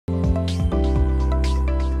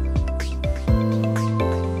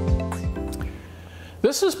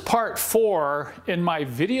This is part 4 in my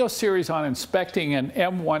video series on inspecting an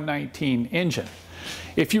M119 engine.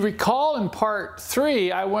 If you recall, in part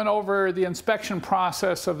 3, I went over the inspection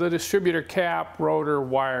process of the distributor cap, rotor,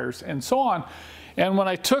 wires, and so on. And when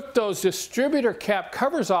I took those distributor cap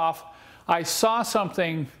covers off, I saw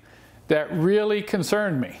something that really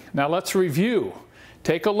concerned me. Now let's review.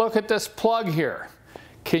 Take a look at this plug here.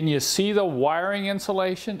 Can you see the wiring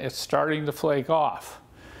insulation? It's starting to flake off.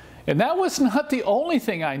 And that was not the only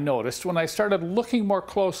thing I noticed when I started looking more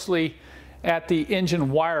closely at the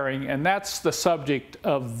engine wiring, and that's the subject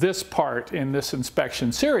of this part in this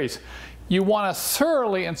inspection series. You want to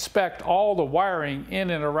thoroughly inspect all the wiring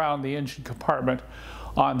in and around the engine compartment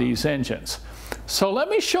on these engines. So let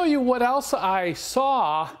me show you what else I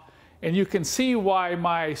saw, and you can see why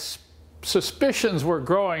my suspicions were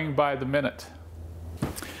growing by the minute.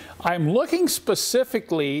 I'm looking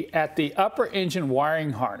specifically at the upper engine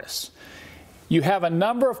wiring harness. You have a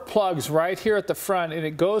number of plugs right here at the front, and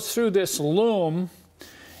it goes through this loom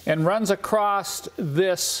and runs across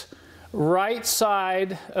this right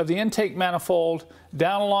side of the intake manifold,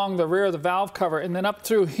 down along the rear of the valve cover, and then up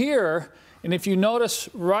through here. And if you notice,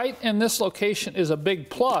 right in this location is a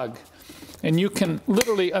big plug, and you can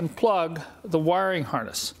literally unplug the wiring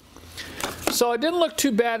harness. So it didn't look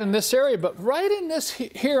too bad in this area, but right in this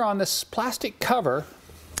here on this plastic cover,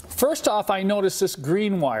 first off, I noticed this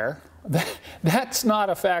green wire. That's not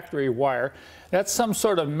a factory wire. That's some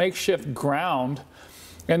sort of makeshift ground.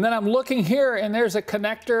 And then I'm looking here, and there's a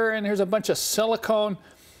connector, and there's a bunch of silicone.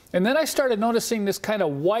 And then I started noticing this kind of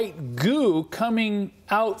white goo coming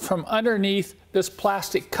out from underneath this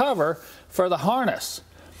plastic cover for the harness.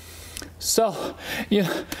 So, you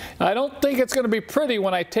know, I don't think it's going to be pretty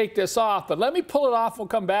when I take this off, but let me pull it off, we'll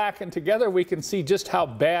come back, and together we can see just how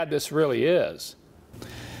bad this really is.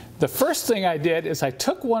 The first thing I did is I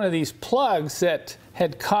took one of these plugs that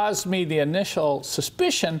had caused me the initial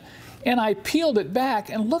suspicion, and I peeled it back,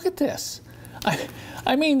 and look at this.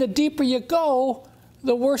 I mean, the deeper you go,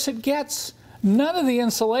 the worse it gets. None of the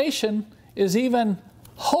insulation is even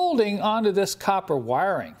holding onto this copper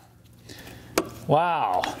wiring.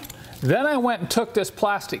 Wow. Then I went and took this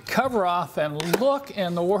plastic cover off, and look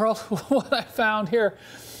in the world what I found here.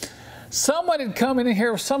 Someone had come in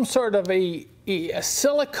here with some sort of a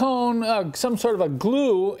silicone, some sort of a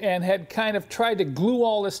glue, and had kind of tried to glue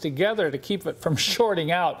all this together to keep it from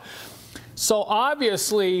shorting out. So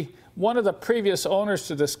obviously, one of the previous owners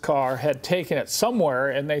to this car had taken it somewhere,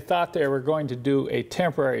 and they thought they were going to do a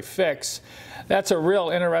temporary fix. That's a real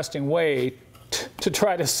interesting way to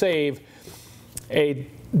try to save a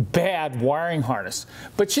bad wiring harness.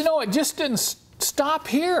 But you know, it just didn't stop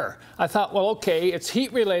here. I thought, well, okay, it's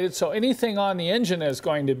heat related, so anything on the engine is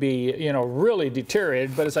going to be, you know, really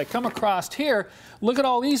deteriorated. But as I come across here, look at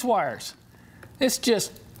all these wires. It's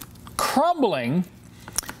just crumbling.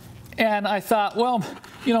 And I thought, well,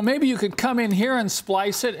 you know, maybe you could come in here and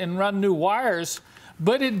splice it and run new wires,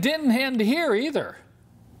 but it didn't end here either.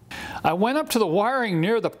 I went up to the wiring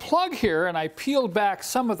near the plug here, and I peeled back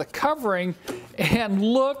some of the covering, and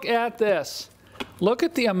look at this. Look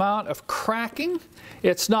at the amount of cracking.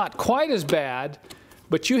 It's not quite as bad,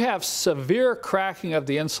 but you have severe cracking of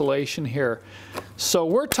the insulation here. So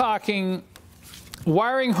we're talking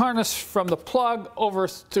wiring harness from the plug over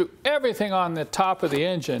through everything on the top of the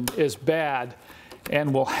engine is bad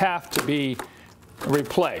and will have to be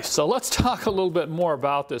replaced. So let's talk a little bit more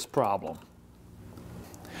about this problem.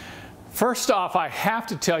 First off, I have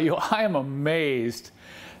to tell you, I am amazed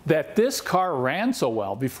that this car ran so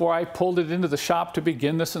well before I pulled it into the shop to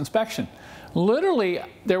begin this inspection. Literally,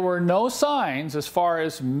 there were no signs as far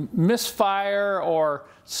as misfire or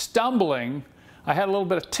stumbling. I had a little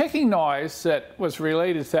bit of ticking noise that was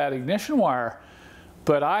related to that ignition wire,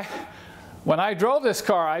 but when I drove this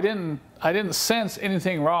car, I didn't sense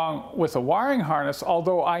anything wrong with the wiring harness,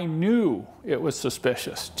 although I knew it was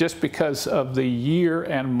suspicious just because of the year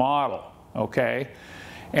and model, okay?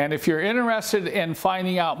 And if you're interested in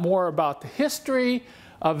finding out more about the history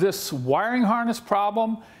of this wiring harness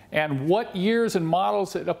problem and what years and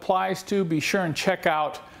models it applies to, be sure and check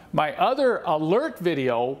out my other alert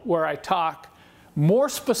video where I talk more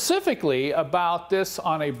specifically about this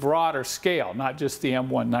on a broader scale, not just the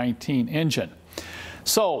M119 engine.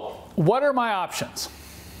 So, what are my options?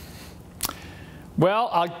 Well,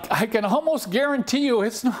 I can almost guarantee you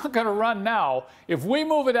it's not going to run now. If we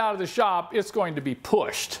move it out of the shop, it's going to be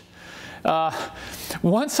pushed.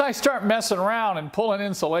 Once I start messing around and pulling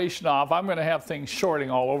insulation off, I'm going to have things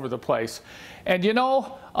shorting all over the place. And you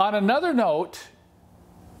know, on another note,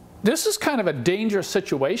 this is kind of a dangerous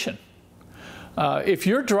situation. If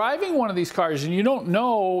you're driving one of these cars and you don't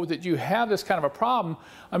know that you have this kind of a problem,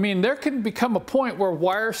 I mean, there can become a point where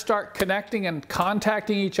wires start connecting and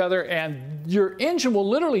contacting each other, and your engine will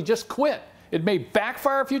literally just quit. It may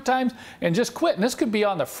backfire a few times and just quit. And this could be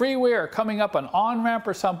on the freeway or coming up an on-ramp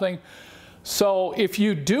or something. So if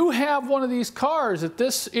you do have one of these cars that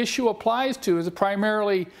this issue applies to, is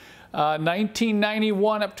primarily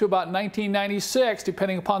 1991 up to about 1996,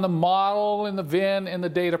 depending upon the model and the VIN and the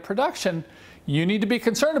date of production, you need to be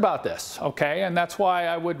concerned about this, okay? And that's why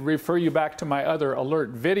I would refer you back to my other alert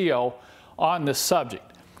video on this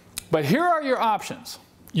subject. But here are your options.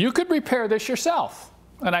 You could repair this yourself.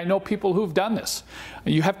 And I know people who've done this.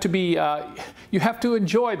 You have to be, you have to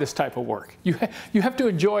enjoy this type of work. You have to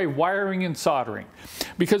enjoy wiring and soldering.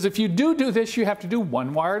 Because if you do this, you have to do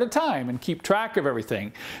one wire at a time and keep track of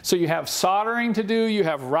everything. So you have soldering to do, you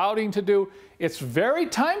have routing to do. It's very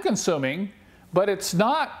time consuming, but it's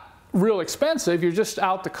not real expensive. You're just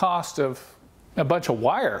out the cost of a bunch of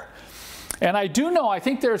wire. And I do know, I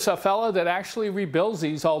think there's a fella that actually rebuilds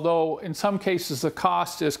these, although in some cases the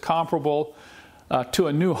cost is comparable to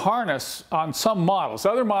a new harness on some models.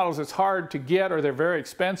 Other models it's hard to get or they're very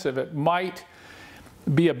expensive. It might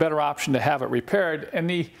be a better option to have it repaired.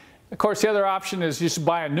 And of course the other option is just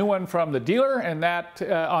buy a new one from the dealer, and that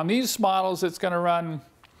on these models it's going to run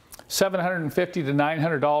 $750 to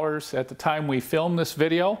 $900 at the time we film this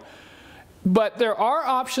video. But there are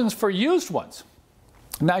options for used ones.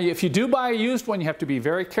 Now, if you do buy a used one, you have to be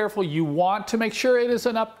very careful. You want to make sure it is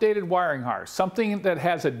an updated wiring harness, something that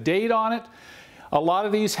has a date on it. A lot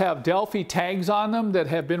of these have Delphi tags on them that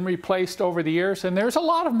have been replaced over the years, and there's a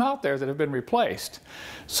lot of them out there that have been replaced.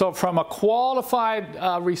 So from a qualified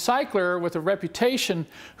recycler with a reputation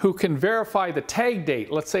who can verify the tag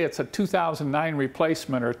date, let's say it's a 2009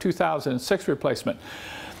 replacement or a 2006 replacement,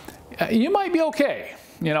 you might be okay.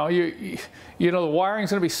 You know, the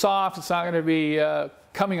wiring's going to be soft. It's not going to be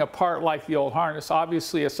coming apart like the old harness.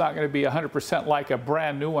 Obviously, it's not going to be 100% like a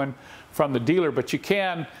brand new one from the dealer, but you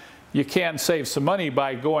can save some money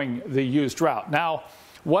by going the used route. Now,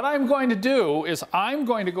 what I'm going to do is I'm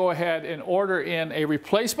going to go ahead and order in a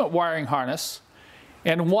replacement wiring harness,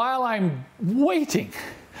 and while I'm waiting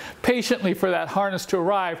patiently for that harness to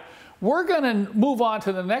arrive, we're going to move on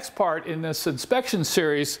to the next part in this inspection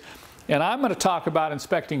series, and I'm going to talk about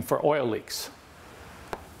inspecting for oil leaks.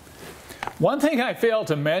 One thing I failed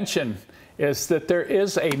to mention is that there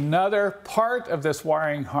is another part of this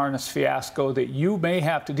wiring harness fiasco that you may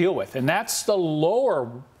have to deal with, and that's the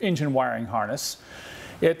lower engine wiring harness.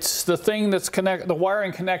 It's the thing that's the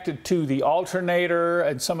wiring connected to the alternator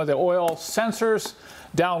and some of the oil sensors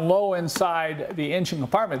down low inside the engine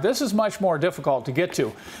compartment. This is much more difficult to get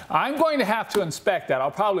to. I'm going to have to inspect that.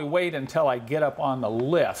 I'll probably wait until I get up on the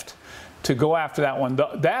lift to go after that one.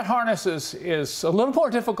 That harness is a little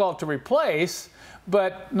more difficult to replace,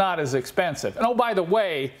 but not as expensive. And oh, by the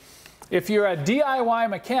way, if you're a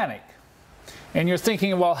DIY mechanic and you're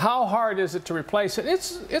thinking, well, how hard is it to replace it?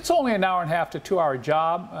 It's only an hour and a half to 2 hour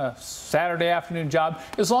job, a Saturday afternoon job,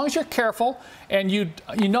 as long as you're careful and you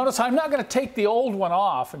notice I'm not going to take the old one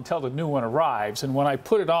off until the new one arrives. And when I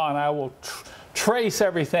put it on, I will trace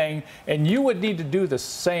everything, and you would need to do the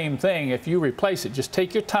same thing if you replace it. Just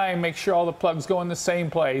take your time, make sure all the plugs go in the same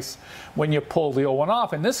place when you pull the old one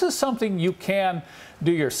off. And this is something you can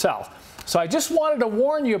do yourself. So I just wanted to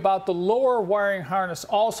warn you about the lower wiring harness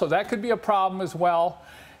also. That could be a problem as well.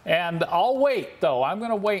 And I'll wait, though. I'm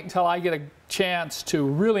going to wait until I get a chance to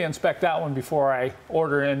really inspect that one before I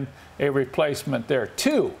order in a replacement there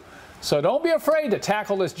too. So don't be afraid to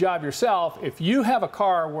tackle this job yourself if you have a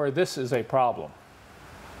car where this is a problem.